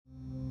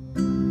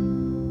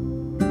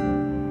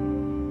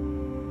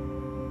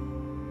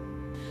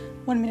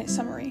1-minute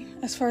summary.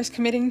 As far as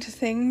committing to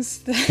things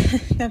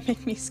that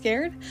make me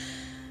scared,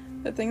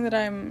 the thing that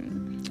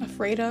I'm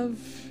afraid of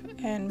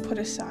and put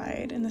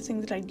aside, and the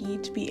thing that I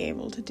need to be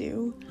able to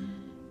do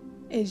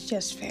is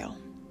just fail.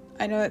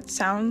 I know it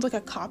sounds like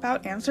a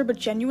cop-out answer, but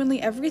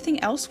genuinely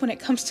everything else when it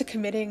comes to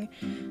committing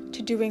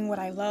to doing what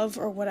I love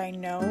or what I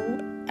know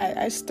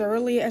as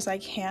thoroughly as I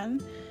can,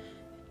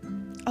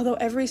 although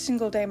every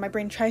single day my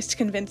brain tries to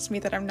convince me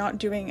that I'm not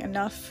doing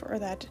enough, or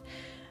that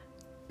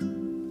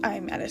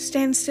I'm at a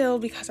standstill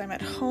because I'm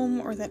at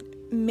home, or that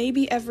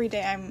maybe every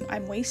day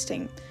I'm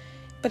wasting,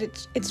 but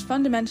it's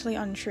fundamentally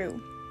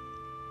untrue.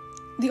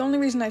 The only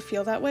reason I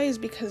feel that way is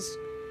because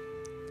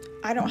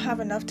I don't have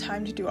enough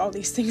time to do all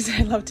these things that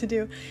I love to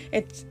do.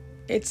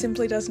 It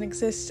simply doesn't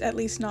exist, at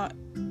least not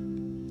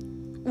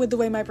with the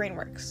way my brain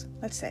works,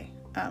 let's say.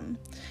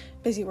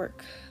 Busy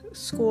work,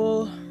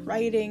 school,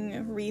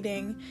 writing,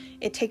 reading,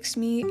 it takes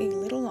me a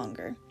little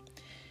longer.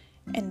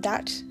 And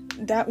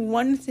that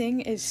one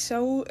thing is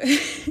so...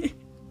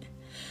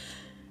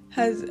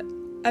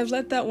 I've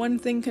let that one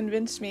thing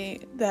convince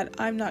me that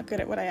I'm not good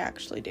at what I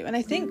actually do. And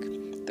I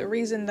think the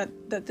reason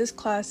that this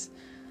class,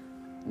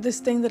 this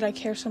thing that I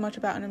care so much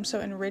about and I'm so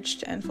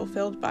enriched and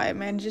fulfilled by,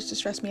 manages to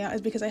stress me out,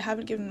 is because I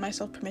haven't given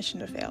myself permission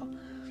to fail.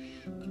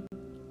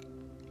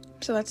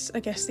 So that's, I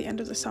guess, the end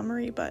of the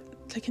summary, but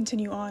to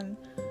continue on,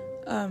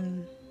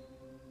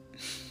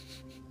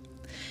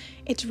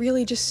 it's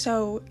really just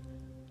so...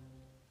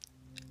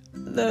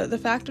 The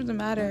fact of the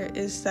matter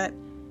is that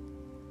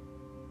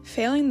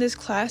failing this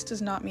class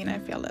does not mean I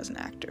failed as an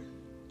actor.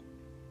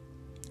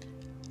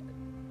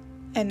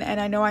 And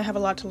I know I have a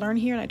lot to learn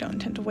here, and I don't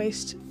intend to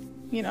waste,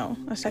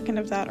 a second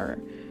of that or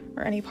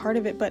any part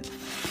of it, but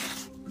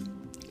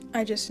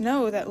I just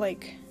know that,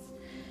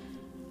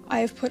 I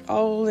have put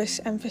all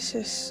this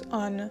emphasis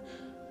on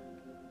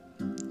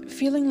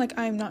feeling like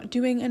I'm not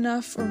doing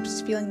enough, or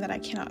just feeling that I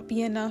cannot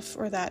be enough,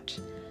 or that,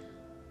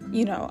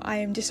 I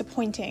am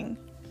disappointing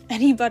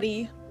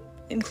anybody,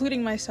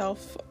 including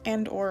myself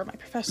and or my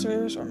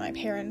professors or my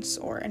parents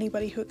or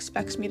anybody who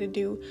expects me to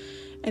do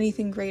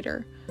anything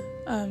greater,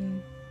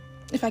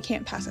 if I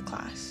can't pass a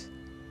class.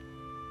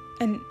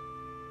 And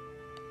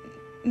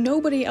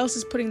nobody else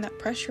is putting that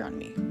pressure on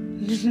me.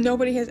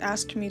 Nobody has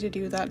asked me to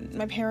do that.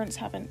 My parents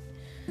haven't.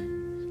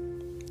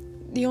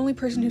 The only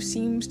person who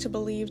seems to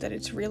believe that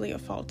it's really a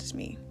fault is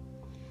me.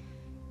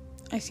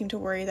 I seem to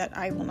worry that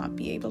I will not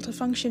be able to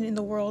function in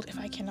the world if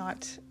I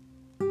cannot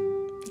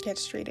get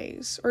straight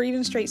A's or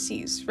even straight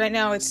C's. Right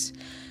now it's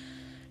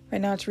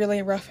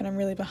really rough and I'm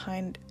really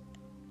behind.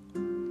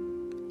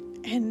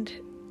 And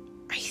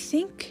I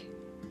think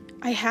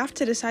I have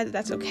to decide that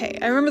that's okay.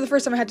 I remember the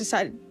first time I had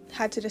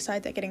to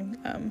decide that getting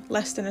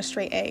less than a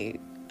straight A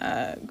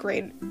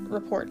grade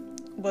report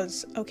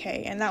was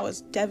okay, and that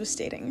was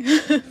devastating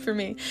for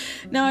me.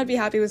 Now I'd be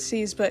happy with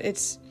C's, but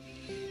it's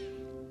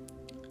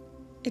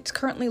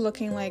currently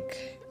looking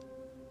like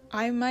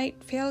I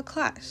might fail a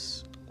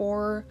class,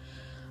 or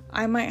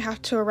I might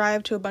have to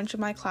arrive to a bunch of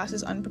my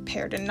classes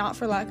unprepared, and not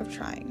for lack of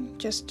trying.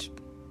 Just,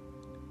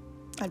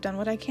 I've done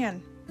what I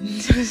can. I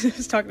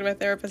was talking to my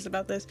therapist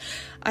about this.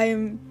 I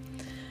am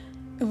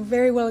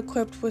very well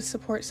equipped with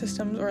support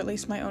systems, or at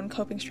least my own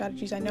coping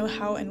strategies. I know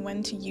how and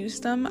when to use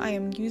them. I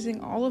am using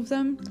all of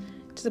them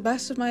to the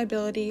best of my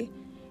ability,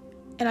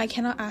 and I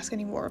cannot ask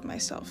any more of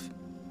myself.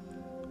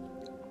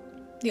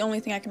 The only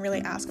thing I can really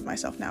ask of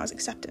myself now is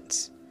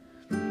acceptance.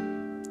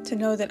 To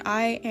know that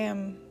I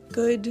am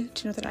good,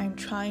 to know that I am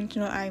trying, to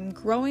know that I am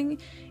growing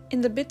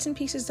in the bits and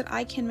pieces that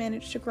I can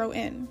manage to grow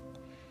in.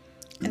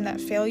 And that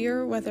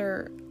failure,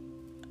 whether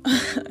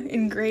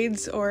in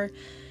grades or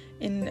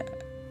in,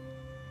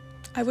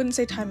 I wouldn't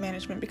say time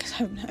management because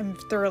I'm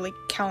thoroughly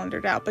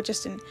calendared out, but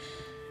just in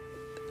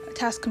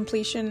task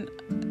completion,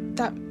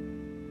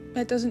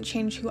 that doesn't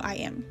change who I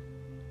am.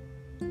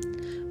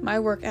 My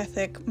work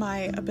ethic,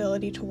 my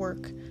ability to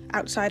work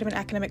outside of an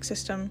academic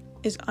system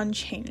is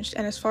unchanged.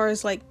 And as far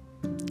as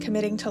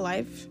committing to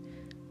life,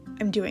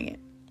 I'm doing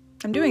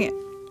it.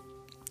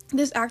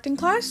 This acting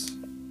class,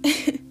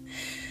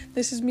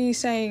 this is me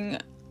saying,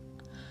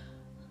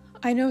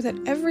 I know that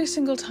every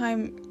single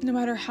time, no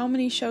matter how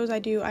many shows I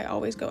do, I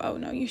always go, oh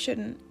no, you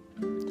shouldn't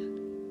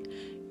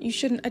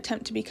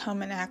attempt to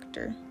become an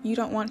actor. You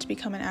don't want to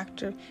become an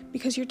actor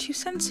because you're too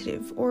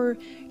sensitive, or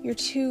you're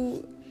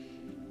too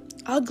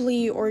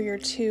ugly, or you're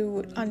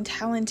too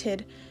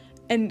untalented.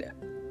 And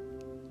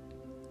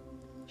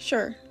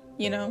sure,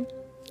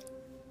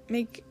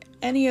 make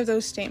any of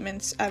those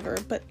statements ever,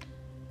 but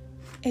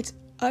it's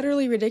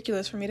utterly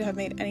ridiculous for me to have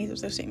made any of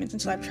those statements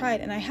until I've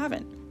tried, and I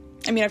haven't.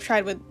 I mean, I've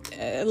tried with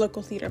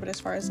local theater, but as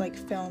far as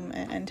film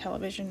and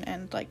television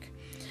and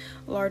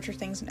larger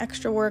things and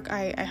extra work,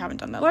 I haven't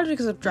done that, largely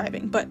because of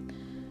driving. But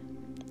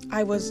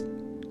I was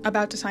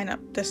about to sign up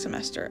this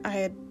semester. I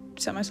had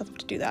set myself up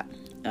to do that.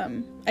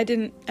 I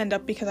didn't end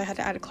up because I had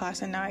to add a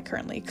class, and now I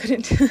currently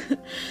couldn't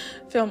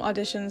film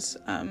auditions.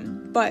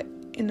 But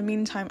in the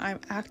meantime, I'm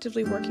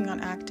actively working on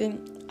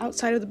acting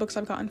outside of the books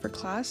I've gotten for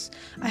class.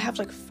 I have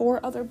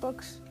 4 other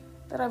books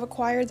that I've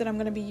acquired that I'm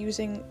going to be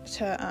using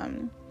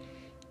to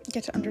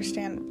get to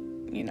understand,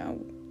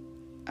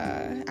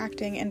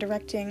 acting and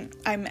directing.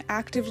 I'm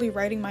actively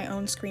writing my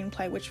own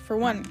screenplay, which for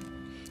one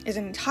is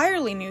an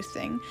entirely new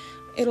thing.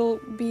 It'll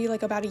be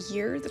like about a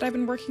year that I've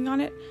been working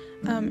on it,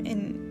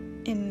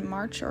 in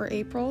March or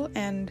April,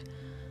 and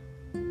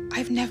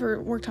I've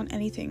never worked on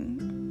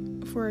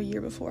anything for a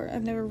year before.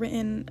 I've never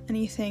written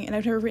anything, and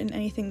I've never written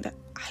anything that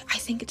I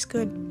think it's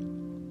good.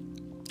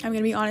 I'm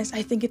gonna be honest,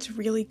 I think it's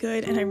really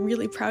good, and I'm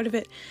really proud of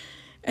it.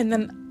 And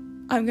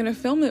then I'm gonna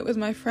film it with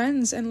my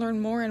friends and learn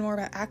more and more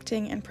about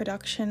acting and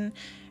production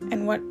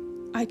and what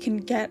I can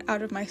get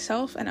out of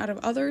myself and out of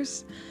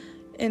others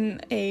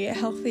in a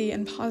healthy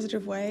and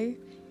positive way.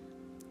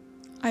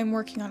 I'm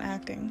working on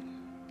acting.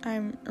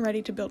 I'm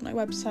ready to build my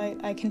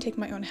website. I can take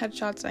my own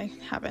headshots. I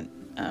haven't,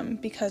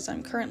 because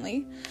I'm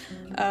currently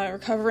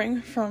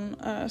recovering from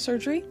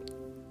surgery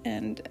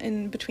and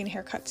in between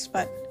haircuts,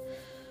 but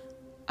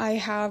I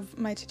have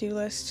my to-do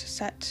list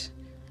set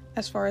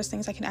as far as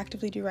things I can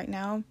actively do right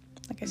now.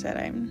 Like I said,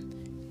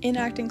 I'm in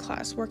acting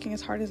class, working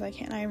as hard as I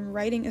can. I'm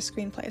writing a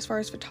screenplay. As far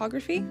as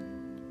photography,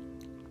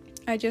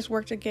 I just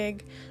worked a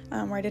gig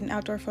where I did an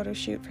outdoor photo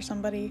shoot for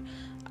somebody.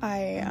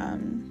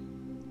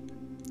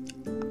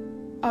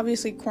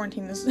 Obviously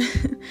quarantine has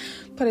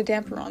put a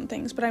damper on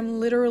things, but I'm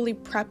literally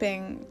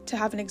prepping to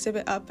have an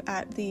exhibit up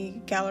at the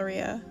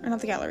Galleria, or not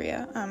the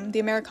Galleria,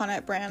 the Americana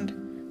at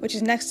Brand, which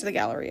is next to the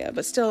Galleria,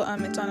 but still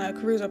it's on a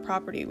Caruso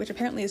property, which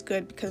apparently is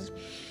good because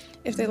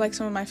if they like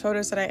some of my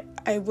photos that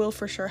I will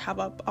for sure have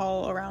up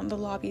all around the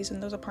lobbies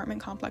in those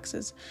apartment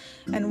complexes,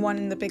 and one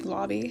in the big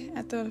lobby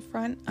at the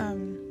front,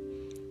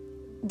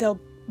 they'll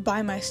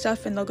buy my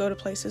stuff and they'll go to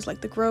places like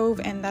the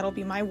Grove, and that'll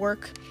be my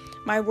work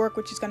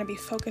which is going to be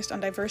focused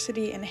on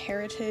diversity and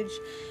heritage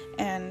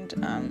and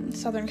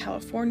Southern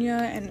California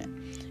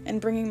and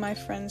bringing my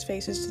friends'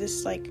 faces to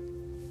this like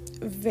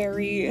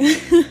very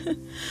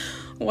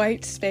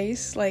white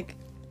space. Like,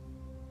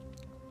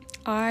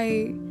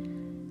 I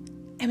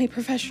am a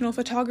professional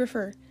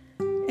photographer,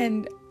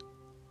 and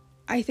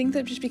I think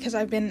that just because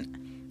I've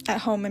been at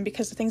home and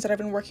because the things that I've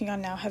been working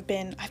on now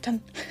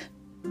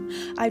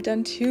I've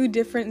done 2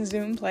 different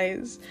Zoom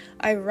plays.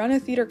 I run a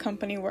theater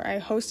company where I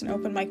host an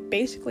open mic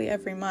basically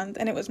every month,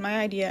 and it was my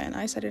idea, and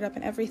I set it up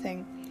and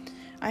everything.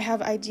 I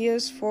have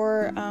ideas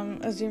for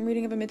a Zoom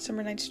reading of A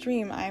Midsummer Night's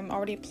Dream. I'm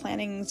already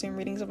planning Zoom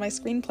readings of my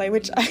screenplay,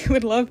 which I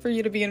would love for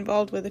you to be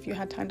involved with if you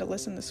had time to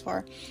listen this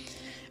far.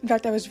 In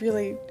fact, I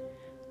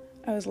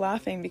was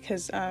laughing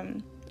because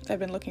I've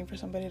been looking for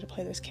somebody to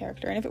play this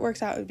character, and if it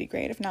works out, it would be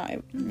great. If not,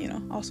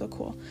 also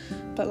cool.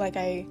 But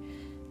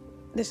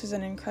this is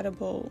an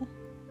incredible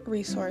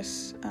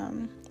resource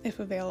if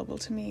available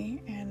to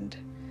me, and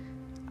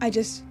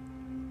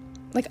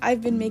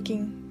I've been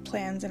making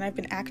plans and I've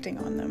been acting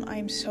on them. I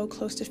am so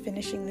close to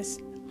finishing this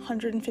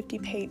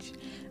 150-page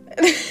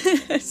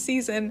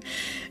season,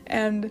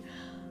 and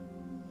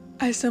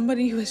as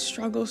somebody who has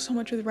struggled so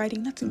much with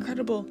writing, that's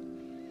incredible.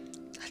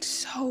 That's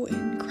so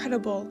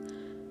incredible.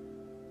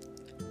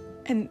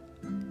 And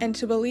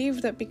to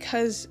believe that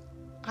because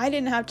I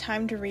didn't have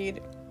time to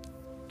read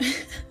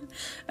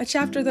a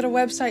chapter that a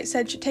website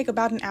said should take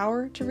about an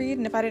hour to read,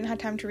 and if I didn't have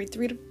time to read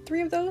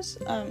three of those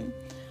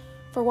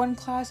for one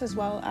class, as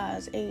well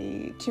as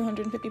a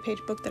 250-page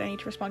book that I need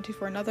to respond to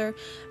for another,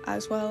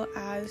 as well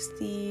as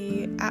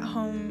the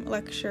at-home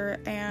lecture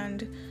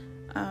and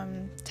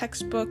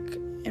textbook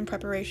in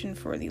preparation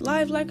for the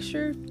live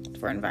lecture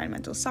for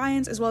environmental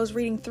science, as well as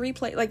reading 3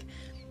 plays. Like,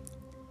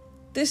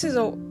 this is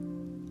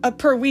a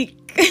per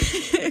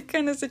week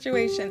kind of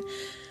situation.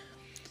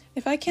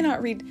 If I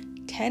cannot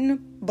read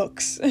 10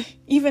 books,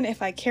 even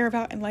if I care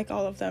about and like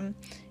all of them,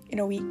 in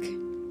a week,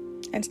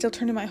 and still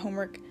turn in my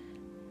homework,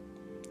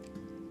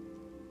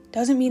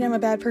 doesn't mean I'm a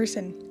bad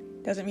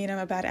person. Doesn't mean I'm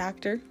a bad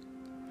actor.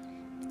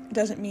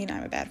 Doesn't mean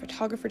I'm a bad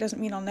photographer.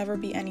 Doesn't mean I'll never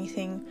be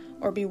anything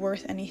or be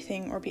worth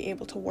anything or be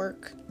able to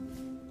work.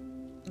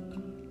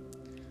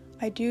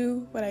 I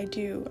do what I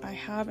do. I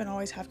have and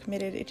always have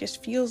committed. It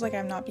just feels like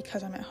I'm not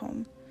because I'm at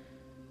home.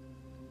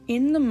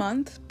 In the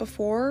month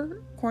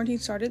before quarantine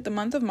started, the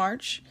month of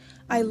March,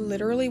 I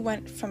literally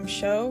went from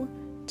show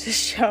to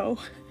show,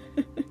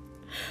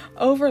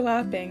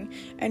 overlapping,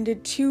 and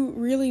did 2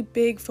 really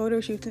big photo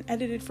shoots and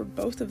edited for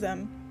both of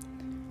them,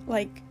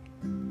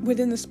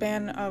 within the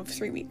span of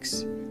 3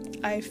 weeks.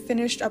 I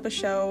finished up a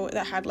show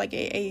that had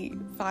a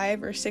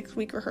 5 or 6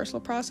 week rehearsal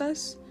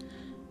process.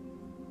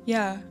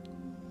 Yeah.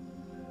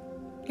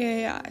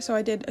 So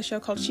I did a show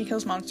called She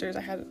Kills Monsters.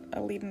 I had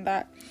a lead in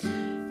that.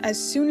 As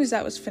soon as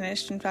that was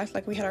finished, in fact,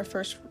 we had our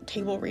first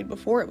table read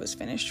before it was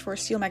finished for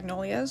Steel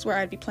Magnolias, where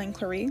I'd be playing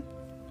Clarie.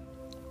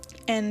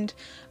 And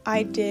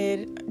I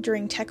did,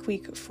 during Tech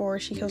Week for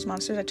She Kills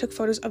Monsters, I took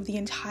photos of the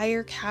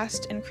entire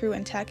cast and crew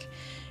and tech,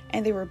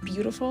 and they were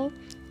beautiful,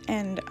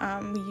 and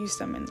we used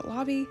them in the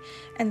lobby.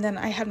 And then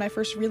I had my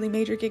first really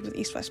major gig with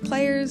East West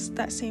Players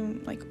that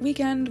same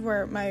weekend,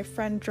 where my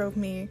friend drove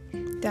me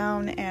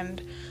down,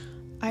 and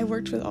I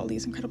worked with all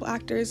these incredible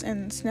actors,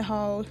 and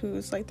Snehal,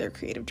 who's their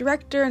creative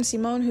director, and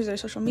Simone, who's their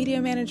social media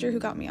manager, who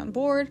got me on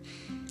board.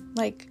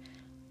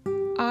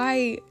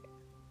 I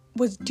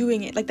was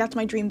doing it. Like, that's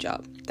my dream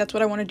job. That's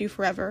what I want to do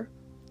forever.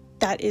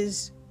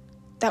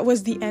 That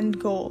was the end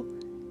goal.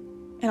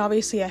 And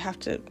obviously I have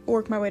to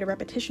work my way to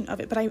repetition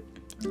of it, but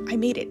I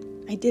made it.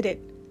 I did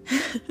it.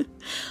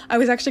 I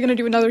was actually going to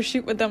do another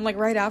shoot with them, like,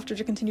 right after,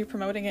 to continue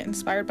promoting it,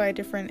 inspired by a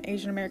different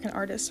Asian American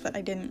artist, but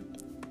I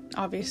didn't,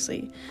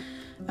 obviously,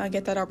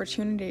 get that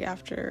opportunity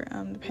after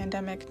the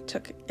pandemic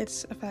took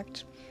its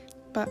effect.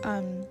 But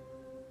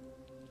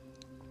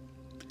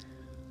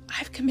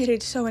I've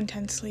committed so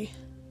intensely.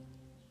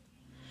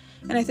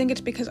 And I think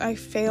it's because I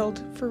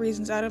failed for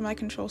reasons out of my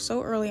control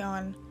so early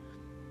on.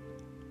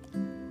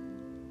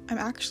 I'm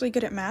actually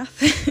good at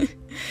math.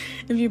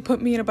 If you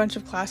put me in a bunch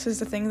of classes,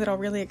 the thing that I'll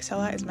really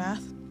excel at is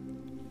math.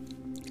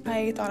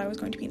 I thought I was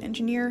going to be an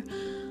engineer.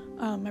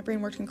 My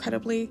brain worked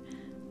incredibly.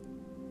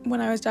 When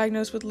I was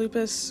diagnosed with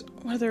lupus,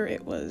 whether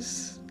it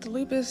was the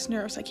lupus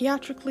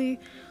neuropsychiatrically,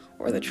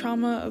 or the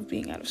trauma of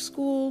being out of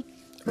school,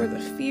 or the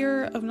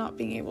fear of not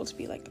being able to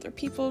be like other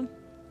people,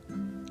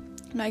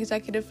 my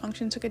executive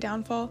function took a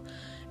downfall,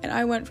 and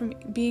I went from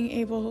being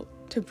able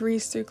to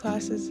breeze through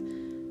classes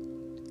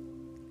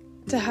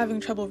to having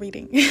trouble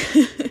reading,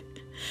 to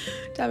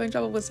having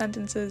trouble with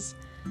sentences.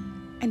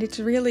 And it's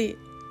really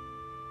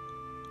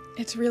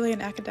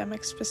an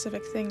academic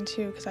specific thing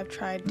too, because I've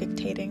tried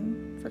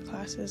dictating for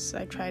classes,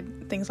 I've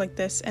tried things like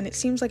this, and it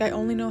seems like I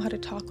only know how to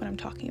talk when I'm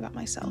talking about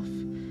myself,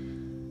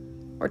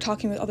 or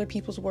talking with other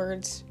people's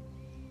words.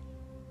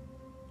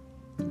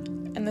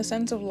 And the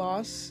sense of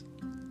loss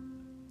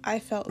I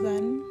felt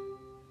then,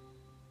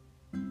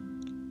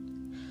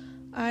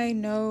 I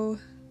know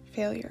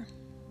failure.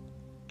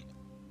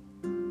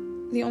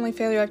 The only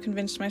failure I've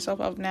convinced myself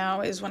of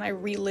now is when I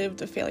relive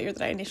the failure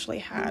that I initially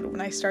had,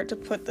 when I start to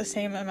put the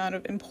same amount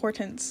of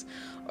importance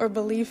or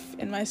belief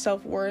in my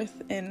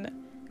self-worth in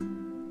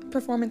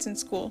performance in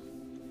school.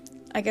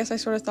 I guess I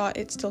sort of thought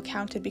it still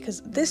counted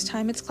because this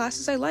time it's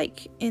classes I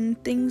like, in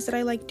things that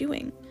I like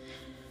doing.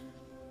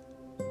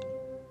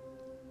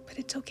 But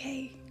it's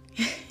okay.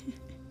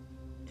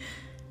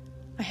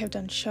 I have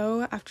done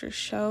show after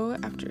show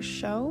after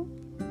show.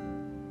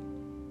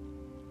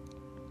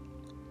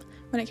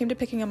 When it came to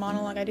picking a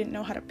monologue, I didn't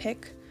know how to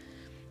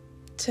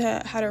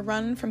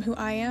run from who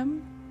I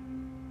am,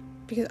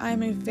 because I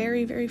am a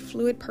very, very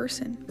fluid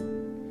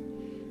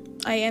person.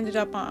 I ended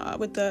up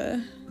with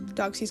the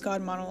Dog Sees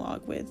God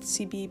monologue with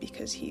CB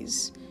because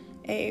he's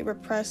a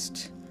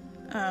repressed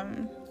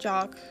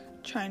jock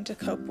trying to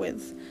cope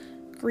with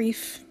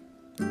grief,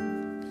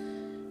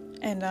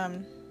 and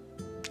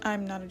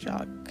I'm not a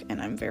jock,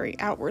 and I'm very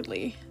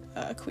outwardly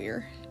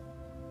queer.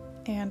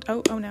 And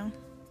oh no.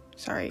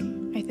 Sorry,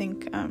 I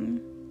think,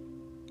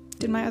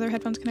 did my other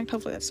headphones connect?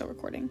 Hopefully that's still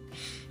recording.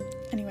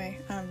 Anyway,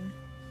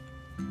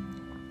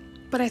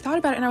 but I thought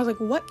about it and I was like,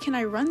 what can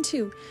I run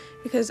to?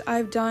 Because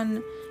I've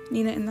done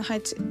Nina in the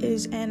Heights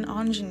is an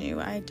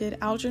ingenue. I did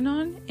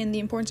Algernon in The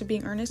Importance of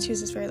Being Earnest. He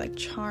was this very, like,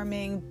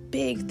 charming,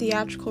 big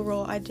theatrical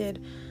role. I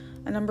did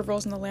a number of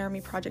roles in the Laramie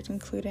Project,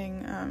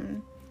 including,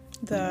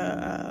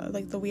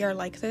 the We Are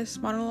Like This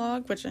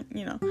monologue, which,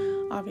 you know,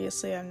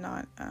 obviously I'm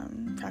not,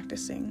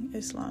 practicing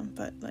Islam,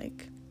 but,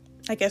 like,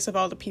 I guess of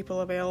all the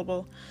people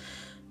available,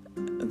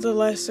 the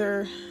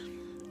lesser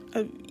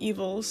of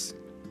evils.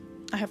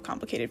 I have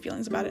complicated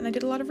feelings about it, and I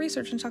did a lot of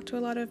research and talked to a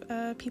lot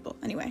of people.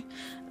 Anyway,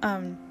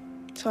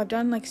 so I've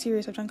done, like,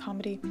 series, I've done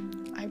comedy,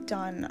 I've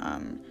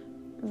done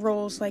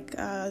roles like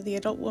the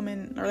adult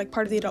woman, or like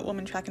part of the adult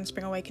woman track in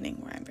Spring Awakening,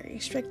 where I'm very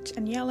strict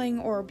and yelling,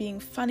 or being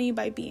funny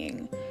by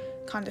being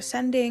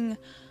condescending.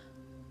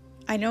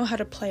 I know how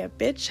to play a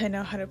bitch. I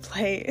know how to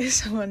play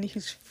someone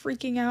who's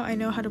freaking out. I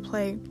know how to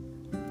play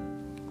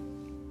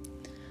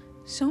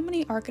so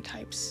many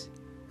archetypes.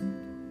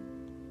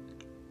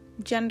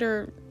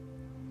 Gender,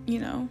 you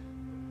know,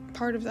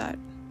 part of that.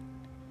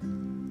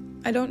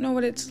 I don't know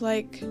what it's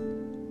like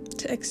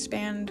to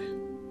expand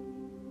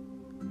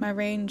my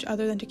range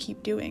other than to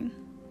keep doing.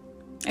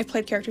 I've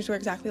played characters who are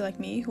exactly like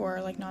me, who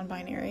are, like,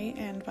 non-binary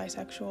and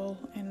bisexual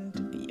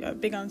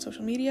and big on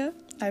social media.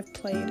 I've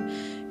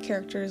played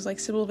characters like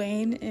Sybil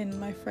Vane in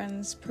my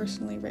friend's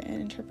personally written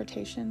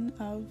interpretation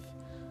of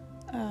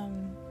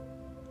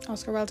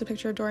Oscar Wilde's A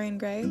Picture of Dorian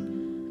Gray.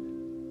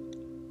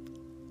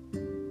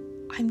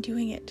 I'm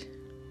doing it.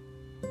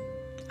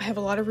 I have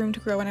a lot of room to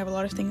grow and I have a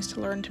lot of things to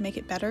learn to make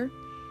it better,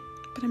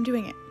 but I'm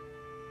doing it.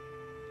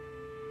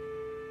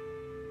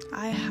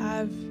 I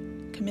have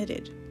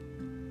committed.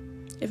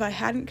 If I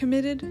hadn't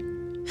committed,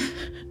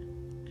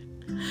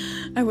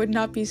 I would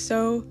not be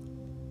so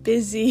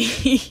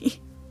busy.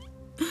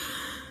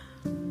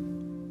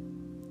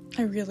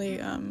 I really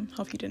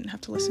hope you didn't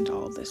have to listen to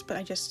all of this,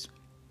 but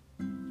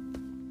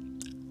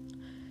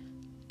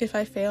if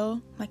I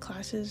fail my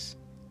classes,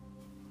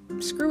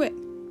 screw it.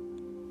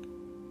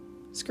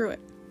 Screw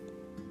it.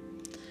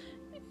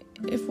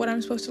 If what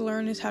I'm supposed to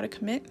learn is how to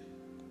commit,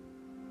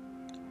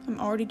 I'm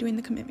already doing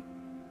the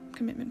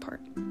commitment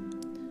part.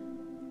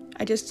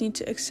 I just need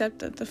to accept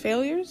that the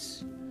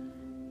failures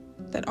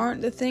that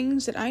aren't the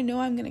things that I know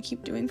I'm going to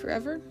keep doing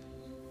forever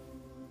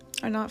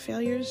are not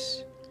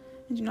failures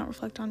and do not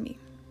reflect on me.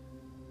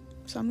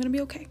 So I'm going to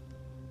be okay.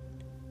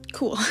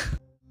 Cool.